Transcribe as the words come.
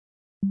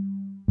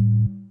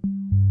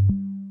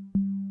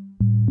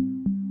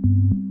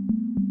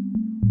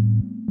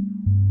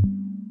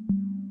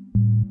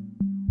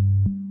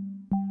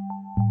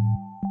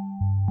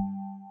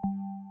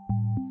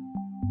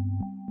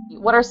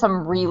what are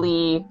some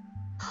really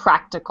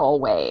practical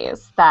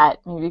ways that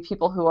maybe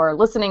people who are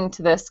listening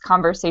to this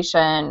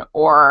conversation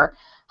or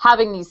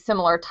having these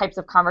similar types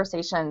of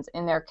conversations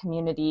in their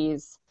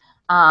communities,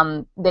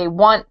 they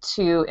want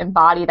to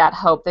embody that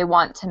hope, they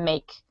want to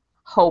make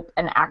hope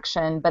an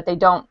action, but they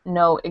don't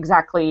know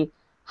exactly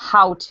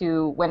how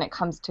to when it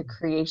comes to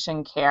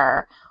creation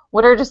care?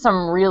 What are just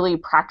some really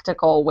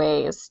practical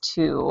ways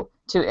to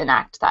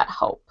enact that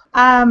hope?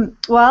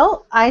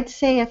 Well, I'd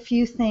say a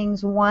few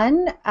things.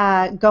 One,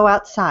 go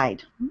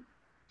outside.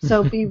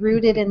 So be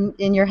rooted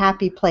in your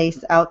happy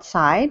place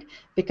outside,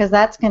 because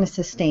that's going to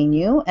sustain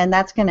you, and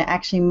that's going to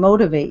actually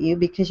motivate you,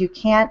 because you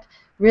can't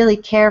really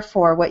care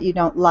for what you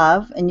don't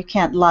love, and you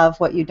can't love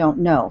what you don't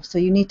know. So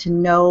you need to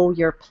know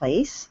your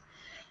place.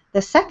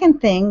 The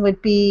second thing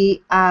would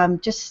be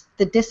just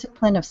the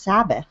discipline of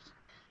Sabbath.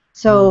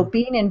 So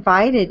being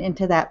invited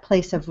into that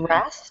place of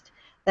rest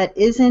that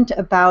isn't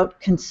about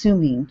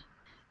consuming.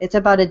 It's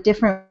about a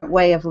different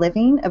way of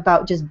living,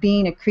 about just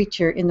being a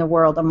creature in the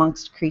world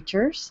amongst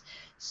creatures.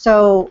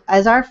 So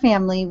as our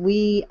family,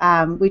 we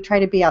try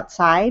to be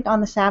outside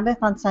on the Sabbath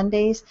on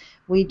Sundays.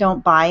 We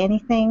don't buy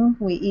anything.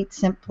 We eat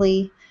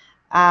simply.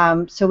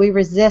 So we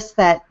resist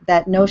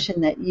that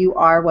notion that you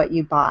are what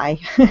you buy.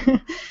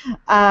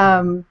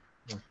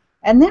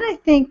 And then I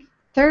think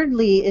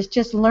thirdly is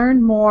just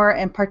learn more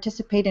and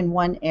participate in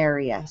one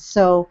area.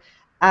 So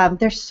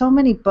there's so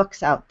many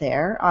books out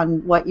there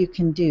on what you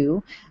can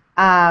do.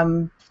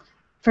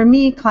 For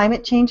me,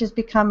 climate change has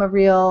become a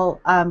real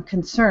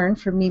concern.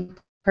 For me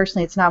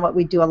personally, it's not what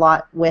we do a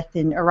lot with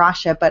in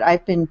Russia, but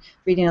I've been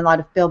reading a lot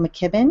of Bill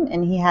McKibben,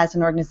 and he has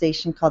an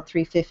organization called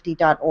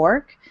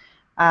 350.org.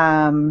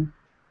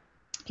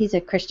 He's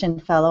a Christian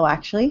fellow,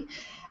 actually.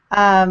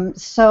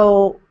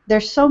 So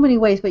there's so many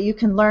ways, but you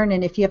can learn,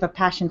 and if you have a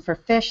passion for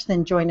fish,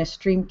 then join a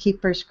stream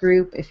keepers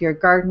group. If you're a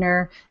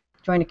gardener,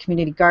 join a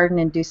community garden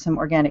and do some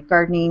organic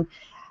gardening.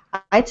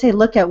 I'd say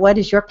look at what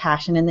is your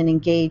passion and then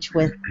engage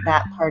with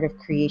that part of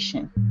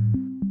creation.